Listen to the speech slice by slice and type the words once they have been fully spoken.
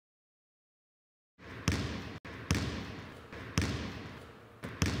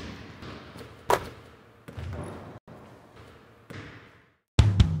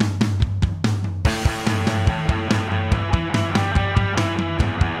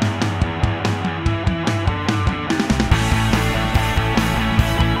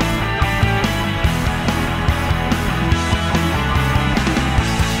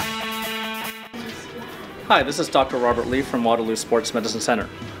Hi, this is Dr. Robert Lee from Waterloo Sports Medicine Centre.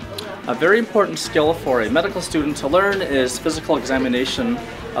 A very important skill for a medical student to learn is physical examination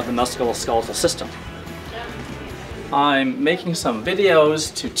of the musculoskeletal system. I'm making some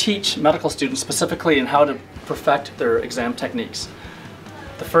videos to teach medical students specifically in how to perfect their exam techniques.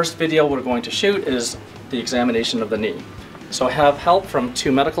 The first video we're going to shoot is the examination of the knee. So I have help from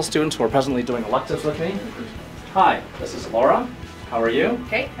two medical students who are presently doing electives with me. Hi, this is Laura. How are you?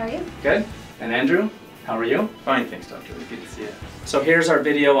 Great, how are you? Good. And Andrew, how are you? Fine, thanks, Doctor. Good to see you. So here's our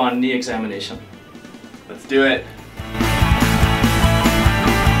video on knee examination. Let's do it.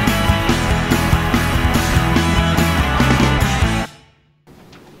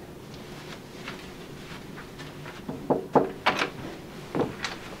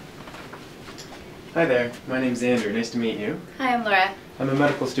 Hi there, my name's Andrew. Nice to meet you. Hi, I'm Laura. I'm a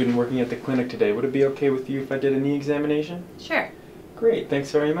medical student working at the clinic today. Would it be okay with you if I did a knee examination? Sure. Great,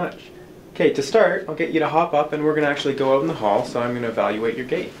 thanks very much. Okay, to start, I'll get you to hop up and we're going to actually go out in the hall, so I'm going to evaluate your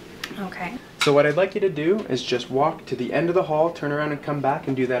gait. Okay. So what I'd like you to do is just walk to the end of the hall, turn around and come back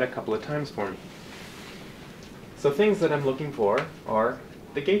and do that a couple of times for me. So things that I'm looking for are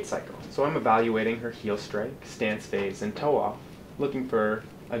the gait cycle. So I'm evaluating her heel strike, stance phase, and toe off, looking for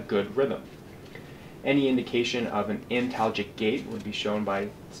a good rhythm. Any indication of an antalgic gait would be shown by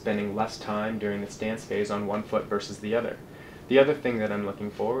spending less time during the stance phase on one foot versus the other. The other thing that I'm looking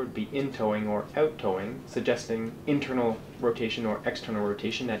for would be in-toeing or out-toeing, suggesting internal rotation or external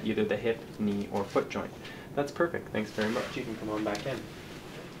rotation at either the hip, knee, or foot joint. That's perfect. Thanks very much. You can come on back in.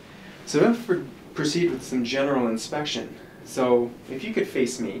 So now proceed with some general inspection. So if you could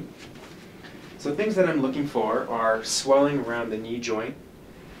face me. So things that I'm looking for are swelling around the knee joint,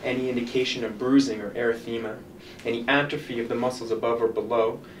 any indication of bruising or erythema, any atrophy of the muscles above or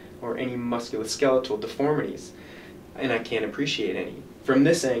below, or any musculoskeletal deformities. And I can't appreciate any. From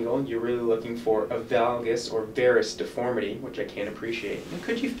this angle, you're really looking for a valgus or varus deformity, which I can't appreciate. And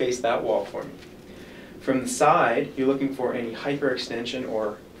could you face that wall for me? From the side, you're looking for any hyperextension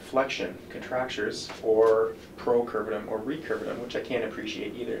or flexion, contractures, or procurvatum or recurvatum, which I can't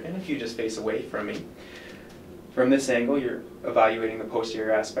appreciate either. And if you just face away from me, from this angle, you're evaluating the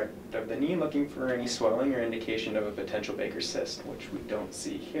posterior aspect of the knee, looking for any swelling or indication of a potential Baker's cyst, which we don't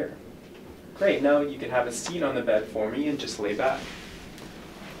see here. Great, now you can have a seat on the bed for me and just lay back.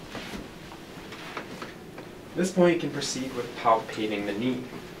 At this point, you can proceed with palpating the knee.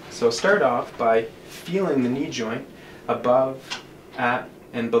 So start off by feeling the knee joint above, at,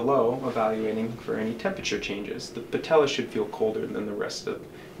 and below, evaluating for any temperature changes. The patella should feel colder than the rest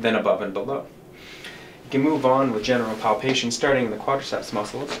than above and below. You can move on with general palpation, starting in the quadriceps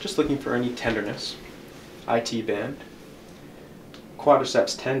muscles, just looking for any tenderness, IT band,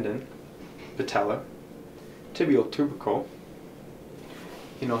 quadriceps tendon, patella, tibial tubercle.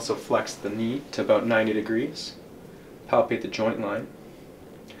 You can also flex the knee to about 90 degrees, palpate the joint line,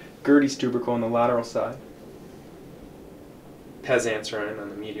 Gerdy's tubercle on the lateral side, pes anserine on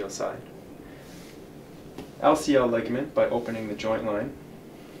the medial side, LCL ligament by opening the joint line,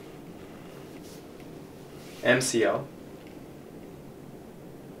 MCL.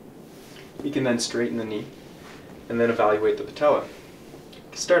 You can then straighten the knee and then evaluate the patella.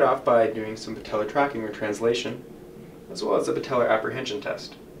 Start off by doing some patellar tracking or translation, as well as a patellar apprehension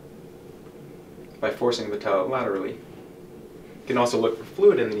test by forcing the patella laterally. You can also look for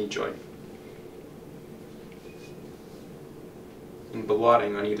fluid in the knee joint and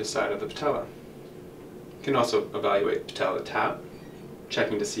blotting on either side of the patella. You can also evaluate patella tap,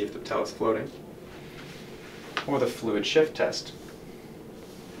 checking to see if the patella is floating, or the fluid shift test.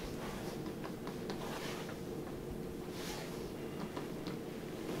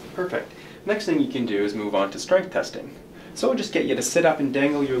 Perfect. Next thing you can do is move on to strength testing. So we'll just get you to sit up and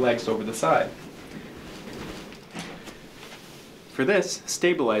dangle your legs over the side. For this,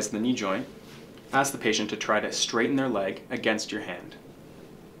 stabilize the knee joint. Ask the patient to try to straighten their leg against your hand.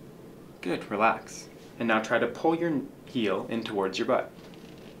 Good, relax. And now try to pull your heel in towards your butt.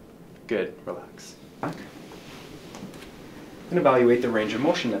 Good, relax. And evaluate the range of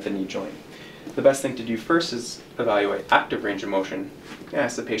motion at the knee joint. The best thing to do first is evaluate active range of motion.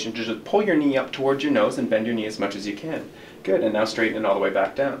 Ask the patient to just pull your knee up towards your nose and bend your knee as much as you can. Good, and now straighten it all the way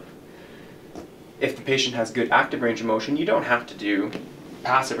back down. If the patient has good active range of motion, you don't have to do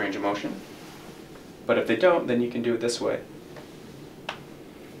passive range of motion. But if they don't, then you can do it this way.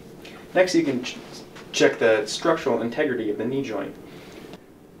 Next, you can check the structural integrity of the knee joint.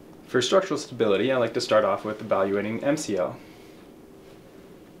 For structural stability, I like to start off with evaluating MCL.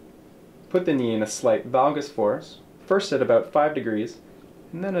 Put the knee in a slight valgus force, first at about 5 degrees,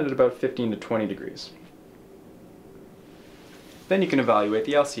 and then at about 15 to 20 degrees. Then you can evaluate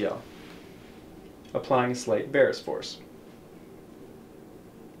the LCL. applying a slight varus force.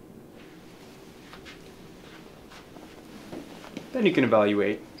 Then you can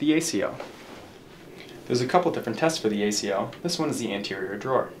evaluate the ACL. There's a couple different tests for the ACL. This one is the anterior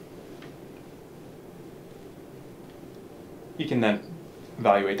drawer. You can then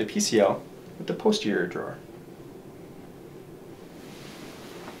evaluate the PCL with the posterior drawer.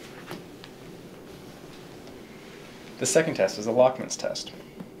 The second test is a Lockman's test.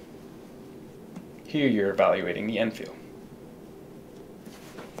 Here you're evaluating the end feel.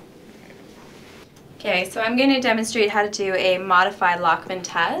 Okay, so I'm going to demonstrate how to do a modified Lockman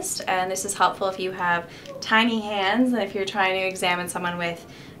test, and this is helpful if you have tiny hands and if you're trying to examine someone with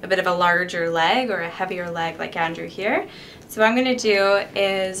a bit of a larger leg or a heavier leg like Andrew here. So what I'm going to do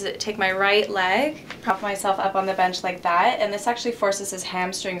is take my right leg, prop myself up on the bench like that, and this actually forces his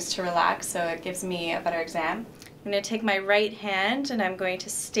hamstrings to relax, so it gives me a better exam. I'm going to take my right hand and I'm going to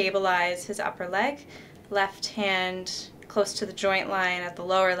stabilize his upper leg, left hand close to the joint line at the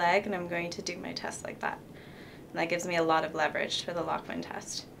lower leg, and I'm going to do my test like that. And that gives me a lot of leverage for the Lockman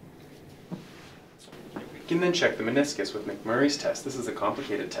test. We can then check the meniscus with McMurray's test. This is a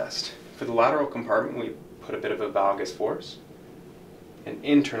complicated test. For the lateral compartment, we put a bit of a valgus force and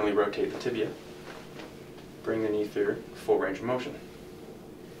internally rotate the tibia. Bring the knee through full range of motion.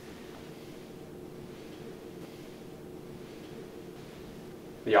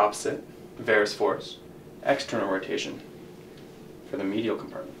 The opposite, varus force, external rotation for the medial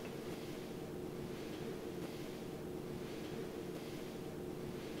compartment.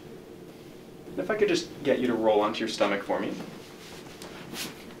 And if I could just get you to roll onto your stomach for me.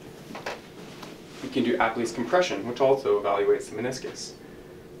 We can do Apley's compression, which also evaluates the meniscus.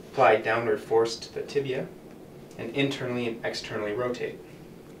 Apply downward force to the tibia and internally and externally rotate.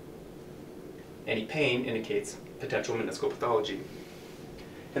 Any pain indicates potential meniscal pathology.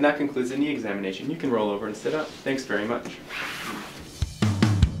 And that concludes the knee examination. You can roll over and sit up. Thanks very much.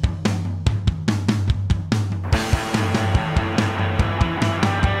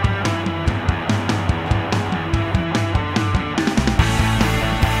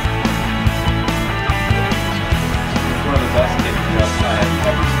 One of the best kick jumps I have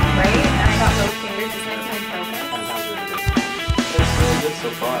ever seen. Right? And I got both fingers the same time. It's really good so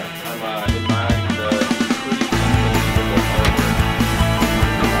far.